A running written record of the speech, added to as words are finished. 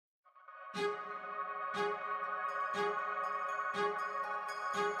Hi,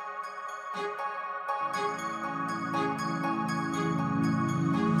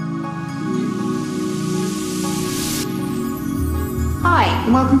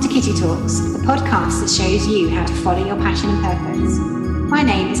 and welcome to Kitty Talks, the podcast that shows you how to follow your passion and purpose. My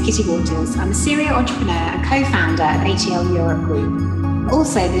name is Kitty Waters. I'm a serial entrepreneur and co-founder of ATL Europe Group. I'm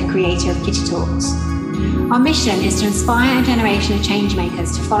also the creator of Kitty Talks. Our mission is to inspire a generation of change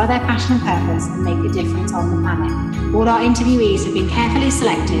makers to follow their passion and purpose and make a difference on the planet. All our interviewees have been carefully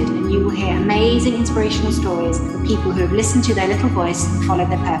selected, and you will hear amazing inspirational stories of people who have listened to their little voice and followed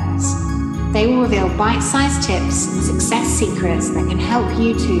their purpose. They will reveal bite-sized tips and success secrets that can help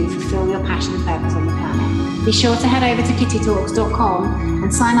you to fulfill your passion and purpose on the planet. Be sure to head over to kittytalks.com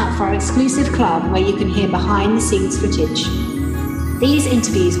and sign up for our exclusive club where you can hear behind-the-scenes footage. These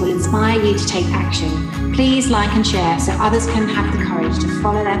interviews will inspire you to take action. Please like and share so others can have the courage to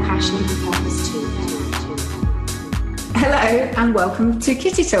follow their passion and purpose too. Hello and welcome to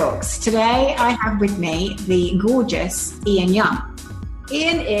Kitty Talks. Today I have with me the gorgeous Ian Young.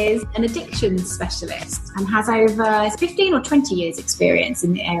 Ian is an addiction specialist and has over 15 or 20 years experience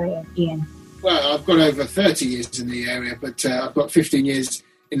in the area, Ian. Well, I've got over 30 years in the area, but I've got 15 years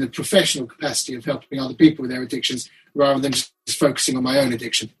in the professional capacity of helping other people with their addictions rather than just focusing on my own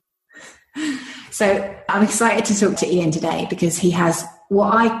addiction. So I'm excited to talk to Ian today because he has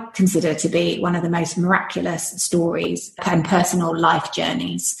what I consider to be one of the most miraculous stories and personal life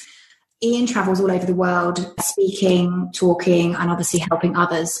journeys. Ian travels all over the world, speaking, talking, and obviously helping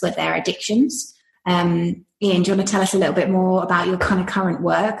others with their addictions. Ian, do you want to tell us a little bit more about your kind of current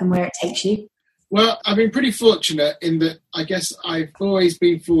work and where it takes you? Well, I've been pretty fortunate in that I guess I've always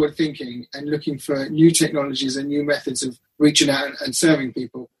been forward thinking and looking for new technologies and new methods of reaching out and serving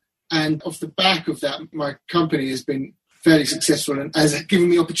people. And off the back of that, my company has been fairly successful and has given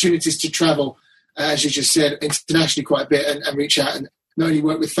me opportunities to travel, as you just said, internationally quite a bit and reach out and not only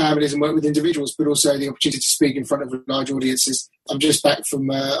work with families and work with individuals, but also the opportunity to speak in front of large audiences. I'm just back from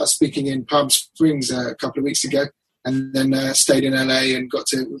speaking in Palm Springs a couple of weeks ago, and then stayed in LA and got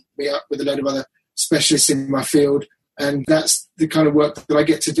to meet up with a load of other specialists in my field. And that's the kind of work that I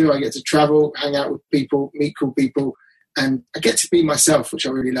get to do. I get to travel, hang out with people, meet cool people, and I get to be myself, which I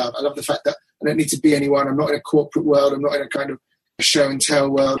really love. I love the fact that I don't need to be anyone. I'm not in a corporate world. I'm not in a kind of show and tell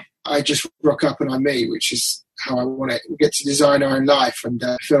world. I just rock up and I'm me, which is how I want it. We get to design our own life, and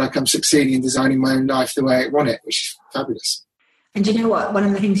I feel like I'm succeeding in designing my own life the way I want it, which is fabulous. And you know what? One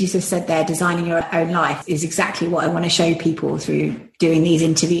of the things you just said there, designing your own life, is exactly what I want to show people through doing these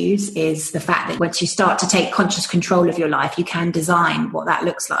interviews, is the fact that once you start to take conscious control of your life, you can design what that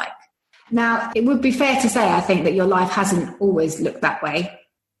looks like. Now, it would be fair to say, I think, that your life hasn't always looked that way.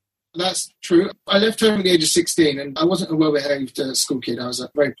 That's true. I left home at the age of 16 and I wasn't a well-behaved school kid. I was a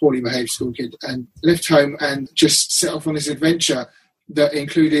very poorly behaved school kid, and left home and just set off on this adventure that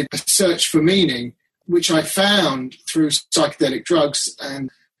included a search for meaning, which I found through psychedelic drugs. And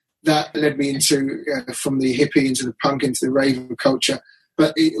that led me into, from the hippie into the punk into the rave culture.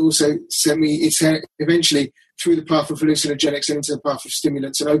 But it also sent me eventually through the path of hallucinogenics and into the path of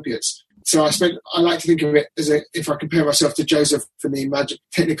stimulants and opiates. So I like to think of it as if I compare myself to Joseph from the Magic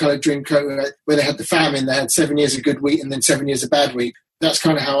Technicolor Dreamcoat, where they had the famine, they had 7 years of good wheat and then 7 years of bad wheat. That's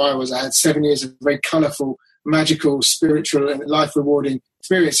kind of how I was. I had 7 years of very colourful, magical, spiritual and life-rewarding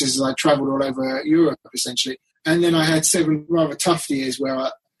experiences as I travelled all over Europe, essentially. And then I had 7 rather tough years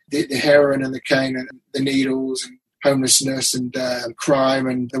where the heroin and the cane and the needles and homelessness and crime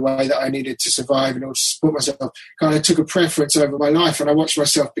and the way that I needed to survive in order to support myself kind of took a preference over my life, and I watched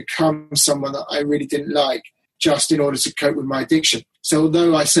myself become someone that I really didn't like just in order to cope with my addiction. So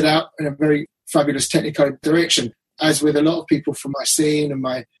although I set out in a very fabulous technical direction, as with a lot of people from my scene and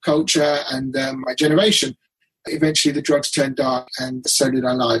my culture and my generation, eventually the drugs turned dark and so did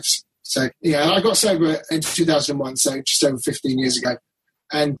our lives. So yeah, I got sober in 2001, so just over 15 years ago.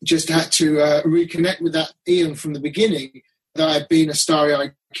 And just had to reconnect with that Ian from the beginning, that I'd been a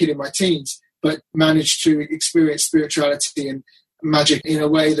starry-eyed kid in my teens, but managed to experience spirituality and magic in a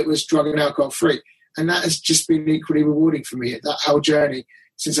way that was drug and alcohol-free. And that has just been equally rewarding for me. That whole journey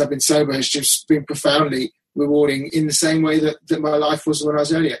since I've been sober has just been profoundly rewarding in the same way that my life was when I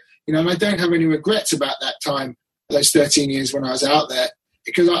was earlier. You know, and I don't have any regrets about that time, those 13 years when I was out there,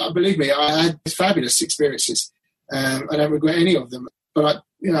 because believe me, I had fabulous experiences. I don't regret any of them. But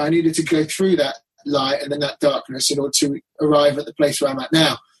I needed to go through that light and then that darkness in order to arrive at the place where I'm at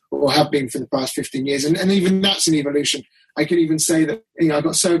now, or have been for the past 15 years. And even that's an evolution. I could even say that, I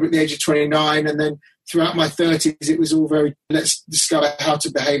got sober at the age of 29, and then throughout my 30s, it was all very, let's discover how to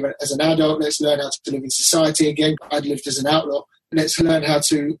behave as an adult. Let's learn how to live in society again. I'd lived as an outlaw. Let's learn how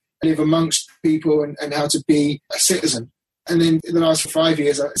to live amongst people and how to be a citizen. And then in the last 5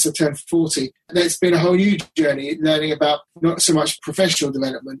 years, since I turned 40, it's been a whole new journey, learning about not so much professional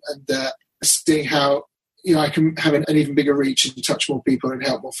development and seeing how I can have an even bigger reach and touch more people and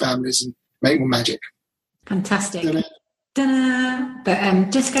help more families and make more magic. Fantastic. Ta-da.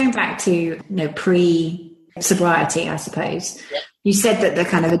 But just going back to pre-sobriety, I suppose, you said that the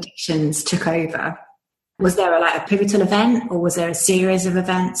kind of addictions took over. Was there a pivotal event, or was there a series of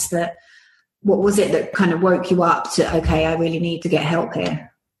events what was it that kind of woke you up to, okay, I really need to get help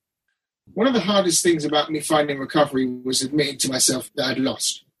here? One of the hardest things about me finding recovery was admitting to myself that I'd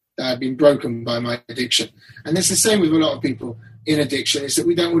lost, that I'd been broken by my addiction. And it's the same with a lot of people in addiction, is that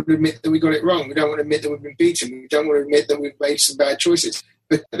we don't want to admit that we got it wrong. We don't want to admit that we've been beaten. We don't want to admit that we've made some bad choices.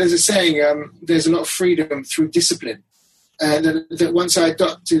 But there's a saying, there's a lot of freedom through discipline. And that once I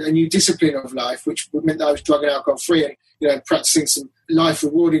adopted a new discipline of life, which meant that I was drug and alcohol free and practicing some life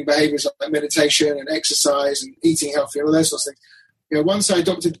rewarding behaviors like meditation and exercise and eating healthy and all those sorts of things. Once I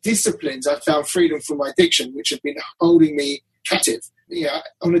adopted disciplines, I found freedom from my addiction, which had been holding me captive.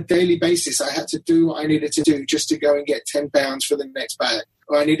 On a daily basis, I had to do what I needed to do just to go and get £10 for the next bag.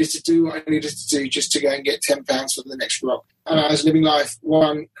 Or I needed to do what I needed to do just to go and get £10 for the next rock. And I was living life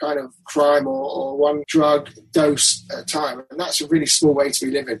one kind of crime or one drug dose at a time. And that's a really small way to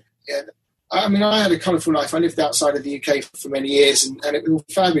be living. Yeah. I mean, I had a colourful life. I lived outside of the UK for many years and it was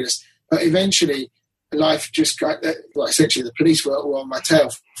fabulous. But eventually, life just got, essentially the police were on my tail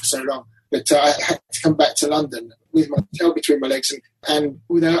for so long. But I had to come back to London with my tail between my legs and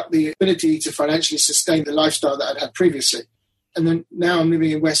without the ability to financially sustain the lifestyle that I'd had previously. And then now I'm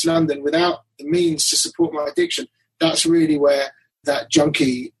living in West London without the means to support my addiction. That's really where that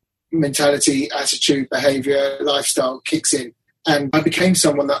junkie mentality, attitude, behaviour, lifestyle kicks in. And I became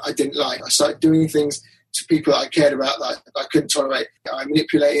someone that I didn't like. I started doing things to people that I cared about that I couldn't tolerate. I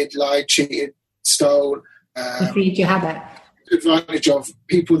manipulated, lied, cheated, stole. Feed your habit. Advantage of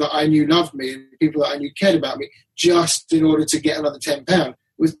people that I knew loved me and people that I knew cared about me just in order to get another £10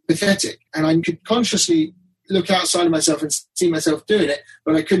 was pathetic. And I could consciously look outside of myself and see myself doing it,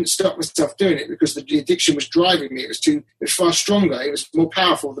 but I couldn't stop myself doing it because the addiction was driving me. It was far stronger. It was more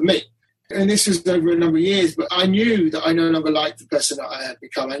powerful than me. And this was over a number of years, but I knew that I no longer liked the person that I had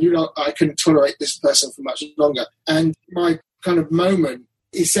become. I knew that I couldn't tolerate this person for much longer. And my kind of moment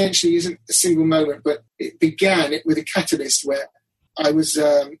essentially isn't a single moment, but it began with a catalyst where I was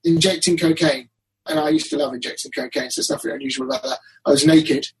injecting cocaine. And I used to love injecting cocaine, so there's nothing unusual about that. I was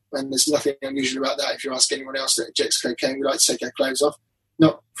naked, and there's nothing unusual about that. If you ask anyone else that injects cocaine, we like to take our clothes off.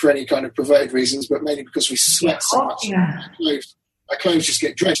 Not for any kind of perverted reasons, but mainly because we sweat so much. Yeah. Our clothes just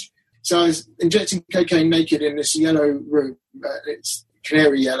get drenched. So I was injecting cocaine naked in this yellow room. It's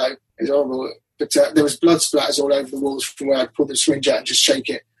canary yellow. It's horrible. But there was blood splatters all over the walls from where I'd pull the syringe out and just shake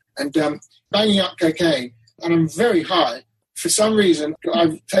it. And banging up cocaine, and I'm very high. For some reason,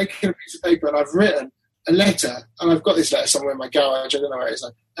 I've taken a piece of paper and I've written a letter, and I've got this letter somewhere in my garage, I don't know where it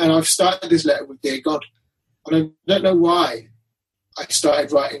is, and I've started this letter with Dear God. And I don't know why I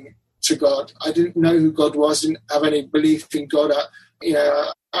started writing to God. I didn't know who God was, didn't have any belief in God.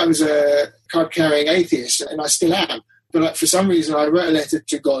 I was a card-carrying atheist, and I still am. But for some reason, I wrote a letter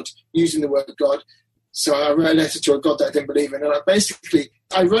to God using the word God. So I wrote a letter to a God that I didn't believe in. And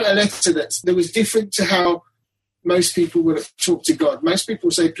I wrote a letter that was different to how most people would have talked to God. Most people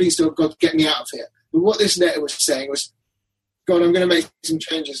say, please, God, get me out of here. But what this letter was saying was, God, I'm going to make some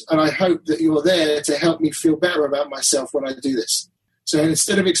changes, and I hope that you're there to help me feel better about myself when I do this. So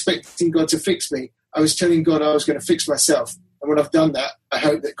instead of expecting God to fix me, I was telling God I was going to fix myself. And when I've done that, I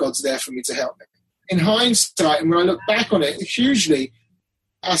hope that God's there for me to help me. In hindsight, and when I look back on it, it's a hugely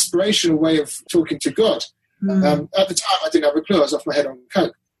aspirational way of talking to God. At the time, I didn't have a clue. I was off my head on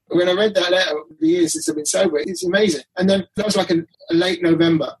coke. When I read that letter, the years since I've been sober, it's amazing. And then that was like a late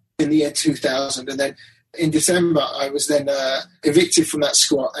November in the year 2000. And then in December, I was then evicted from that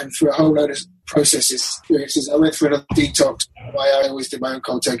squat, and through a whole load of experiences, I went through another detox. I always did my own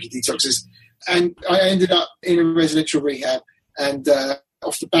cold turkey detoxes. And I ended up in a residential rehab. And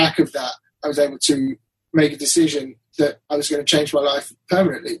off the back of that, I was able to make a decision that I was going to change my life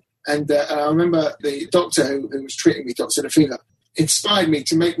permanently. And I remember the doctor who was treating me, Dr. Lafila, inspired me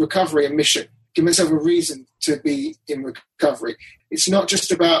to make recovery a mission, give myself a reason to be in recovery. It's not just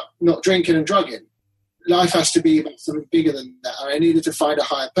about not drinking and drugging. Life has to be about something bigger than that. I needed to find a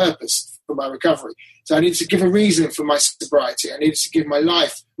higher purpose for my recovery. So I needed to give a reason for my sobriety. I needed to give my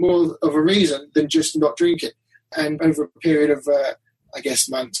life more of a reason than just not drinking. And over a period of,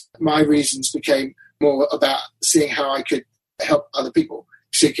 months, my reasons became more about seeing how I could help other people,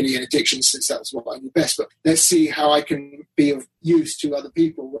 particularly in addiction, since that's what I knew best. But let's see how I can be of use to other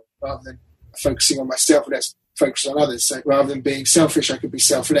people rather than focusing on myself, let's focus on others. So rather than being selfish, I could be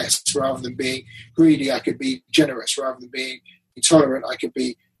selfless. Rather than being greedy, I could be generous. Rather than being intolerant, I could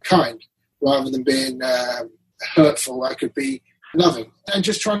be kind. Rather than being hurtful, I could be loving. And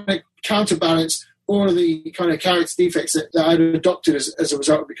just trying to counterbalance all of the kind of character defects that I'd adopted as a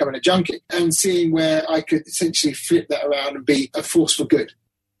result of becoming a junkie, and seeing where I could essentially flip that around and be a force for good.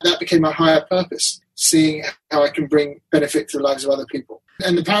 That became my higher purpose, seeing how I can bring benefit to the lives of other people.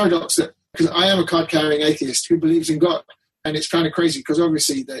 And the paradox that, because I am a card-carrying atheist who believes in God, and it's kind of crazy because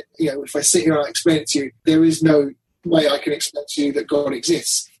obviously that, if I sit here and I explain it to you, there is no way I can explain to you that God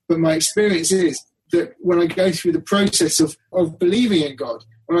exists. But my experience is that when I go through the process of believing in God,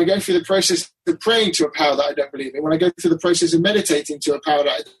 when I go through the process of praying to a power that I don't believe in, when I go through the process of meditating to a power that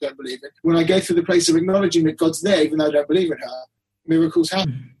I don't believe in, when I go through the place of acknowledging that God's there even though I don't believe in her, miracles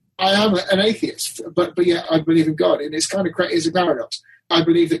happen. I am an atheist, but yet I believe in God, and it's kind of it's a paradox. I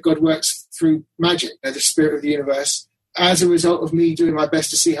believe that God works through magic, the spirit of the universe. As a result of me doing my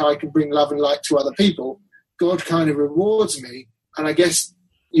best to see how I can bring love and light to other people, God kind of rewards me, and I guess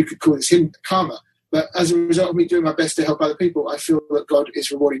you could call this hidden karma. But as a result of me doing my best to help other people, I feel that God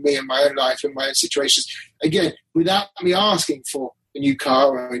is rewarding me in my own life, in my own situations. Again, without me asking for a new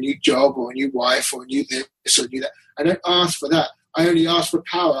car or a new job or a new wife or a new this or a new that. I don't ask for that. I only ask for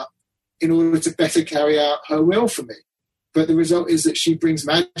power in order to better carry out her will for me. But the result is that she brings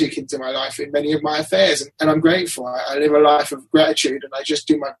magic into my life in many of my affairs, and I'm grateful. I live a life of gratitude, and I just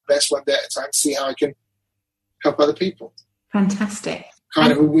do my best one day at a time to see how I can help other people. Fantastic.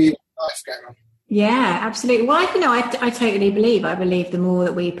 Kind of a weird life going on. Yeah, absolutely. Well, I totally believe. I believe the more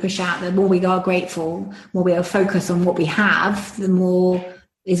that we push out, the more we are grateful, the more we are focused on what we have, the more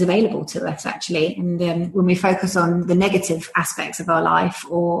is available to us, actually. And when we focus on the negative aspects of our life,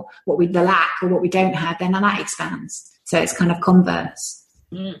 or the lack, or what we don't have, then that expands. So it's kind of converse.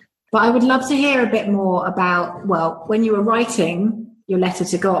 But I would love to hear a bit more about, when you were writing your letter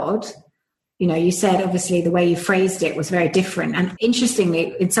to God, you said obviously the way you phrased it was very different. And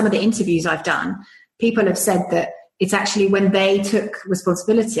interestingly, in some of the interviews I've done, people have said that it's actually when they took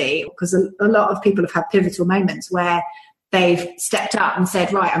responsibility, because a lot of people have had pivotal moments where they've stepped up and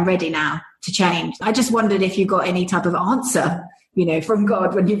said, right, I'm ready now to change. I just wondered if you got any type of answer, from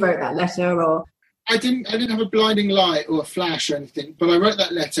God when you wrote that letter, or... I didn't have a blinding light or a flash or anything, but I wrote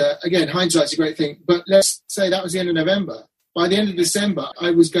that letter. Again, hindsight's a great thing, but let's say that was the end of November. By the end of December,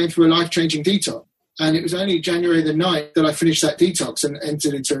 I was going through a life-changing detox, and it was only January the 9th that I finished that detox and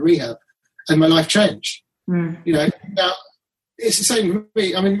entered into a rehab, and my life changed. Now, it's the same with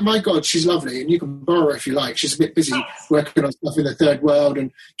me. I mean, my God, she's lovely, and you can borrow her if you like. She's a bit busy working on stuff in the third world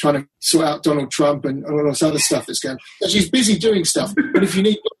and trying to sort out Donald Trump and all this other stuff that's going on. So she's busy doing stuff, but if you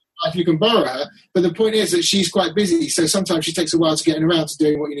need life, you can borrow her. But the point is that she's quite busy, so sometimes she takes a while to get around to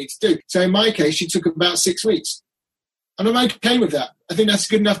doing what you need to do. So in my case, she took about 6 weeks. And I'm okay with that. I think that's a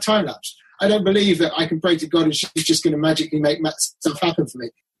good enough time lapse. I don't believe that I can pray to God and she's just going to magically make stuff happen for me.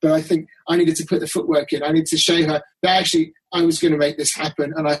 But I think I needed to put the footwork in. I need to show her that actually I was going to make this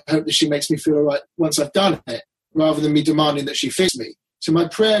happen, and I hope that she makes me feel all right once I've done it, rather than me demanding that she fix me. So my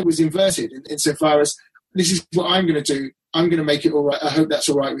prayer was inverted insofar as, this is what I'm going to do. I'm going to make it all right. I hope that's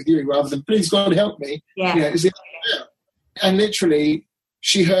all right with you, rather than, please God help me. Yeah. And literally,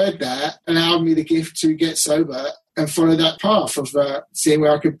 she heard that, allowed me the gift to get sober and follow that path of seeing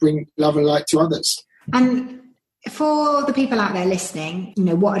where I could bring love and light to others. And for the people out there listening,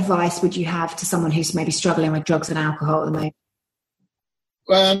 what advice would you have to someone who's maybe struggling with drugs and alcohol at the moment?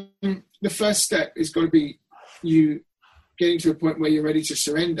 The first step is got to be you getting to a point where you're ready to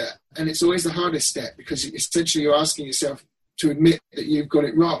surrender. And it's always the hardest step, because essentially you're asking yourself to admit that you've got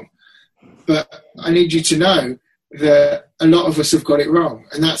it wrong. But I need you to know that a lot of us have got it wrong,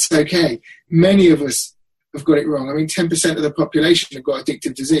 and that's okay. Many of us have got it wrong. I mean, 10% of the population have got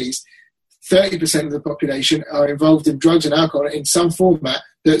addictive disease. 30% of the population are involved in drugs and alcohol in some format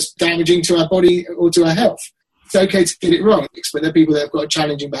that's damaging to our body or to our health. It's okay to get it wrong, but there are people that have got a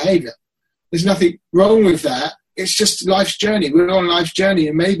challenging behaviour. There's nothing wrong with that. It's just life's journey. We're on life's journey,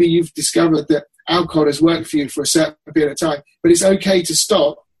 and maybe you've discovered that alcohol has worked for you for a certain period of time, but it's okay to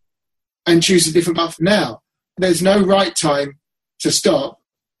stop and choose a different path now. There's no right time to stop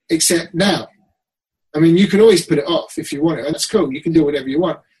except now. I mean, you can always put it off if you want it. That's cool. You can do whatever you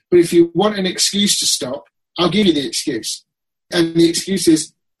want. But if you want an excuse to stop, I'll give you the excuse. And the excuse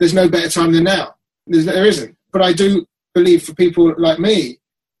is, there's no better time than now. There isn't. But I do believe for people like me,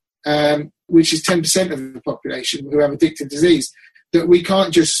 which is 10% of the population who have addictive disease, that we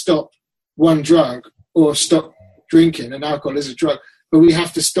can't just stop one drug or stop drinking, and alcohol is a drug, but we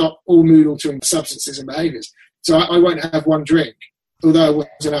have to stop all mood-altering substances and behaviours. So I won't have one drink, although I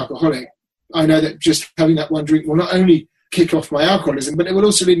was an alcoholic, I know that just having that one drink will not only kick off my alcoholism, but it will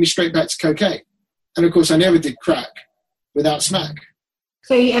also lead me straight back to cocaine. And of course, I never did crack without smack.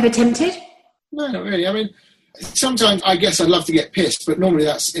 So are you ever tempted? No, not really. I mean, sometimes I guess I'd love to get pissed, but normally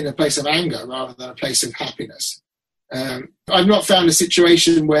that's in a place of anger rather than a place of happiness. I've not found a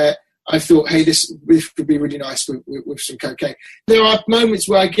situation where I thought, hey, this could be really nice with some cocaine. There are moments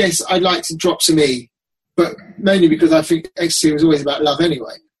where I guess I'd like to drop some E, but mainly because I think ecstasy was always about love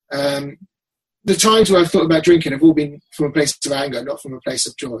anyway. The times where I've thought about drinking have all been from a place of anger, not from a place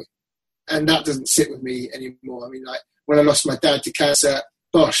of joy. And that doesn't sit with me anymore. I mean, like when I lost my dad to cancer,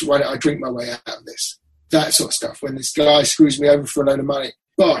 gosh, why don't I drink my way out of this? That sort of stuff. When this guy screws me over for a load of money,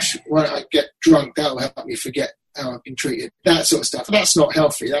 gosh, why don't I get drunk? That will help me forget how I've been treated. That sort of stuff. That's not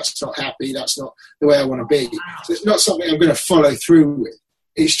healthy. That's not happy. That's not the way I want to be. So it's not something I'm going to follow through with.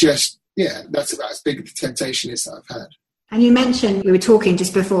 It's just, yeah, that's about as big a temptation as I've had. And you mentioned, we were talking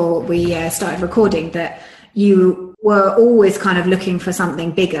just before we started recording, that you were always kind of looking for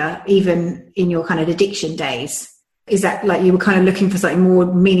something bigger, even in your kind of addiction days. Is that like you were kind of looking for something more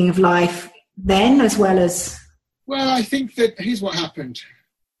meaning of life then, as well as? Well, I think that here's what happened.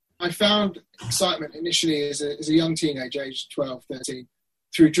 I found excitement initially as a young teenager, aged 12, 13,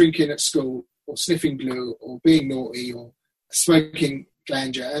 through drinking at school or sniffing glue or being naughty or smoking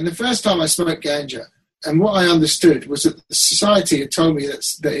ganja. And the first time I smoked ganja, and what I understood was that the society had told me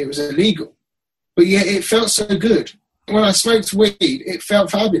that it was illegal, but yet it felt so good. When I smoked weed, it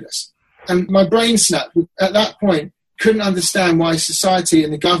felt fabulous. And my brain snapped. At that point, couldn't understand why society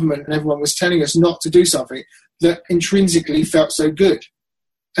and the government and everyone was telling us not to do something that intrinsically felt so good.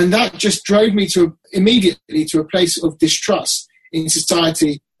 And that just drove me immediately to a place of distrust in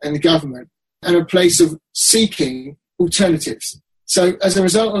society and the government and a place of seeking alternatives. So as a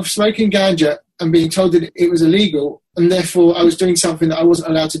result of smoking ganja and being told that it was illegal, and therefore I was doing something that I wasn't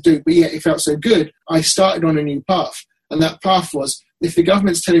allowed to do, but yet it felt so good, I started on a new path. And that path was, if the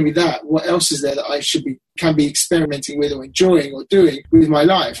government's telling me that, what else is there that I can be experimenting with or enjoying or doing with my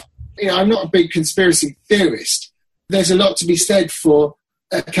life? You know, I'm not a big conspiracy theorist. There's a lot to be said for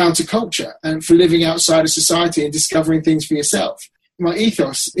counterculture and for living outside of society and discovering things for yourself. My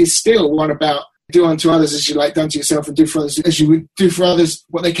ethos is still one about do unto others as you like done to yourself, and do for others as you would do for others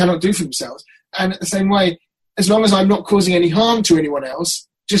what they cannot do for themselves. And at the same way, as long as I'm not causing any harm to anyone else,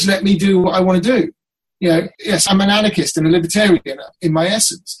 just let me do what I want to do. You know, yes, I'm an anarchist and a libertarian in my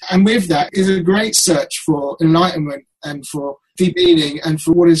essence. And with that is a great search for enlightenment and for deep meaning and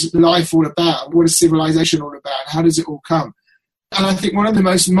for what is life all about, what is civilization all about, how does it all come. And I think one of the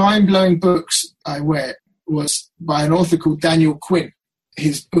most mind-blowing books I read was by an author called Daniel Quinn.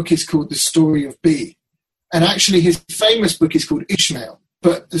 His book is called The Story of B. And actually his famous book is called Ishmael.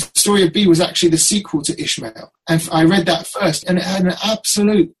 But The Story of B was actually the sequel to Ishmael. And I read that first, and it had an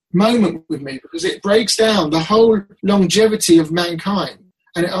absolute moment with me because it breaks down the whole longevity of mankind.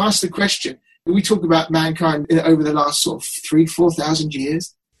 And it asks the question, we talk about mankind over the last sort of 3,000-4,000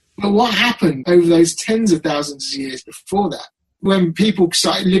 years. But what happened over those tens of thousands of years before that? When people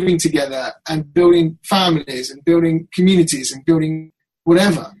started living together and building families and building communities and building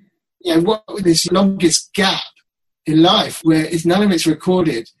whatever. You know, what was this longest gap in life where none of it's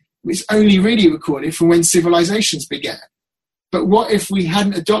recorded? It's only really recorded from when civilizations began. But what if we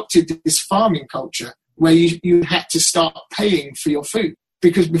hadn't adopted this farming culture where you had to start paying for your food?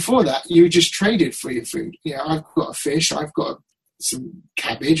 Because before that, you just traded for your food. You know, I've got a fish, I've got some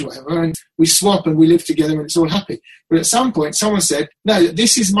cabbage, whatever, and we swap and we live together and it's all happy. But at some point, someone said, no,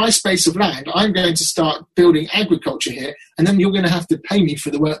 this is my space of land. I'm going to start building agriculture here, and then you're going to have to pay me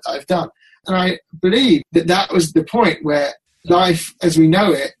for the work that I've done. And I believe that was the point where life as we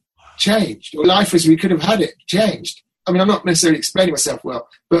know it changed, or life as we could have had it changed. I mean, I'm not necessarily explaining myself well,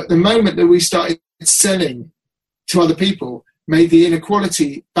 but the moment that we started selling to other people made the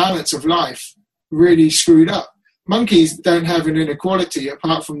inequality balance of life really screwed up. Monkeys don't have an inequality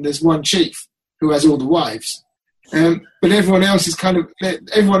apart from there's one chief who has all the wives. But everyone else is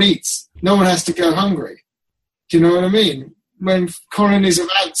everyone eats. No one has to go hungry. Do you know what I mean? When colonies of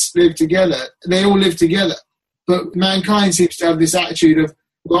ants live together, they all live together. But mankind seems to have this attitude of,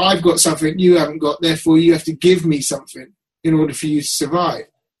 well, I've got something you haven't got, therefore you have to give me something in order for you to survive.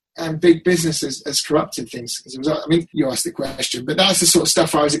 And big business has corrupted things as a result. I mean, you asked the question, but that's the sort of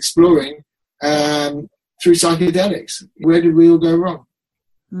stuff I was exploring through psychedelics. Where did we all go wrong?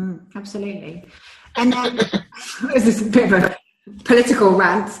 Absolutely. And this is a bit of a political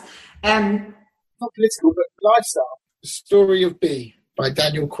rant. Not political, but lifestyle. The Story of B by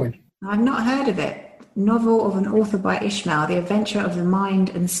Daniel Quinn. I've not heard of it. Novel of an author by Ishmael, The Adventure of the Mind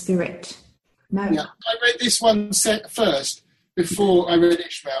and Spirit. No. Yeah, I read this one first before I read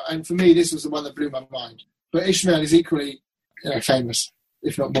Ishmael, and for me, this was the one that blew my mind. But Ishmael is equally famous,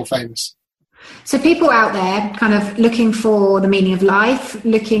 if not more famous. So people out there kind of looking for the meaning of life,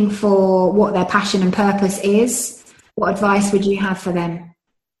 looking for what their passion and purpose is, what advice would you have for them?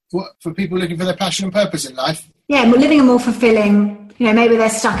 What, for people looking for their passion and purpose in life? Yeah, living a more fulfilling, maybe they're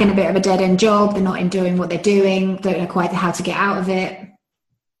stuck in a bit of a dead-end job, they're not enjoying what they're doing, don't know quite how to get out of it.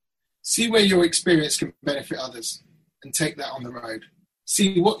 See where your experience can benefit others and take that on the road.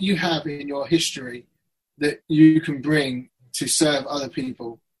 See what you have in your history that you can bring to serve other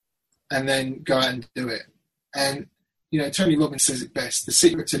people, and then go out and do it. And, Tony Robbins says it best, the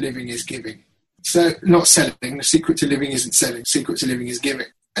secret to living is giving. So not selling, the secret to living isn't selling, the secret to living is giving.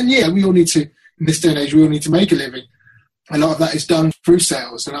 And we all need to, in this day and age, we all need to make a living. A lot of that is done through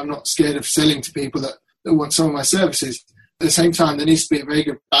sales, and I'm not scared of selling to people that want some of my services. At the same time, there needs to be a very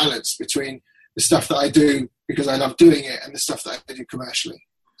good balance between the stuff that I do because I love doing it and the stuff that I do commercially.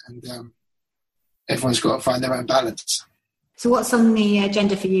 And everyone's got to find their own balance. So what's on the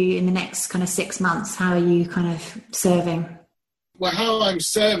agenda for you in the next kind of 6 months? How are you kind of serving? Well, how I'm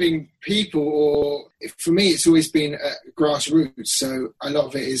serving people, or for me, it's always been grassroots. So a lot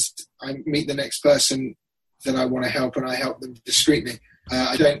of it is I meet the next person that I want to help, and I help them discreetly.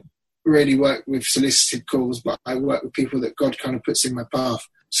 I don't really work with solicited calls, but I work with people that God kind of puts in my path.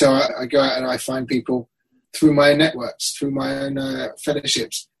 So I go out and I find people through my own networks, through my own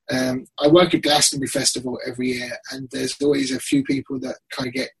fellowships. I work at Glastonbury Festival every year, and there's always a few people that kind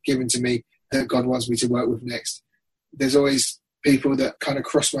of get given to me that God wants me to work with next. There's always people that kind of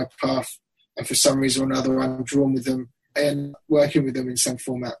cross my path, and for some reason or another, I'm drawn with them and working with them in some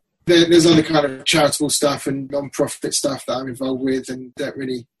format. There's other kind of charitable stuff and non-profit stuff that I'm involved with, and don't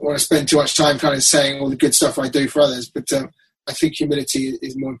really want to spend too much time kind of saying all the good stuff I do for others. But I think humility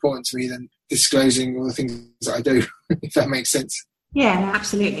is more important to me than disclosing all the things that I do, if that makes sense. Yeah, no,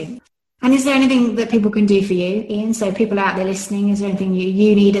 absolutely. And is there anything that people can do for you, Ian? So people out there listening, is there anything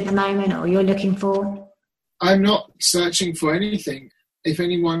you need at the moment or you're looking for? I'm not searching for anything. If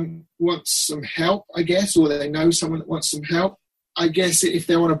anyone wants some help, I guess, or they know someone that wants some help, I guess if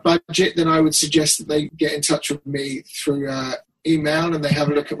they're on a budget, then I would suggest that they get in touch with me through email and they have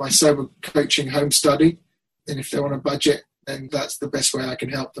a look at my sober coaching home study. And if they're on a budget, then that's the best way I can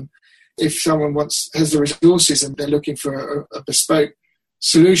help them. If someone has the resources and they're looking for a bespoke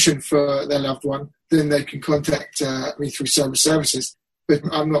solution for their loved one, then they can contact me through Sober Services. But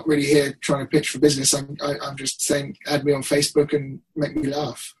I'm not really here trying to pitch for business. I'm just saying, add me on Facebook and make me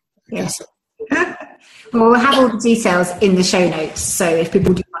laugh. Yes. Well, we'll have all the details in the show notes. So if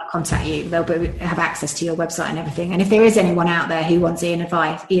people do want to contact you, they'll have access to your website and everything. And if there is anyone out there who wants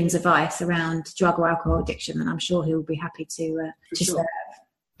Ian's advice around drug or alcohol addiction, then I'm sure he'll be happy to serve.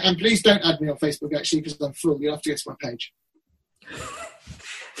 And please don't add me on Facebook, actually, because I'm full. You'll have to get to my page.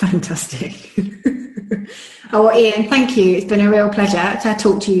 Fantastic. Oh, well, Ian, thank you. It's been a real pleasure to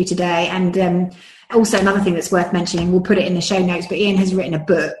talk to you today. And also another thing that's worth mentioning, we'll put it in the show notes, but Ian has written a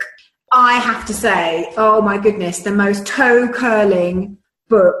book. I have to say, oh my goodness, the most toe-curling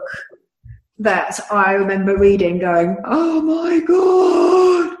book that I remember reading going, oh my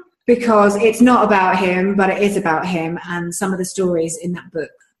God, because it's not about him, but it is about him and some of the stories in that book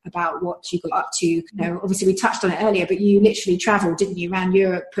about what you got up to. Obviously we touched on it earlier, but you literally travelled, didn't you, around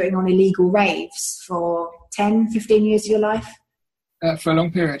Europe putting on illegal raves for 10, 15 years of your life? For a long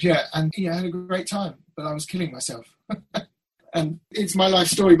period, yeah. And I had a great time, but I was killing myself. And it's my life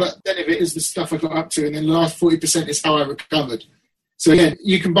story, but then if it is the stuff I got up to, and then the last 40% is how I recovered. So again,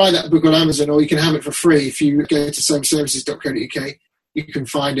 you can buy that book on Amazon, or you can have it for free. If you go to soberservices.co.uk, you can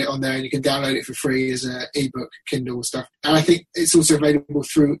find it on there and you can download it for free as an ebook, Kindle stuff. And I think it's also available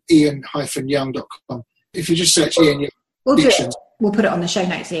through ian-young.com. If you just search Ian Young. We'll do it. We'll put it on the show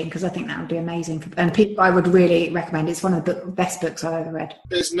notes, Ian, because I think that would be amazing. And people, I would really recommend it. It's one of the best books I've ever read.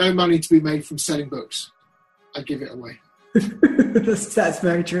 There's no money to be made from selling books. I give it away. That's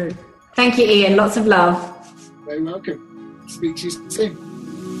very true. Thank you, Ian. Lots of love. Very welcome. Speak to you soon.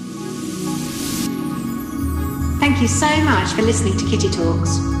 Thank you so much for listening to Kitty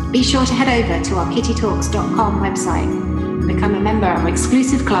Talks. Be sure to head over to our kittytalks.com website and become a member of our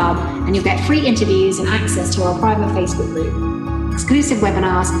exclusive club, and you'll get free interviews and access to our private Facebook group, exclusive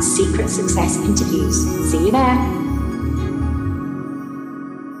webinars and secret success interviews. See you there.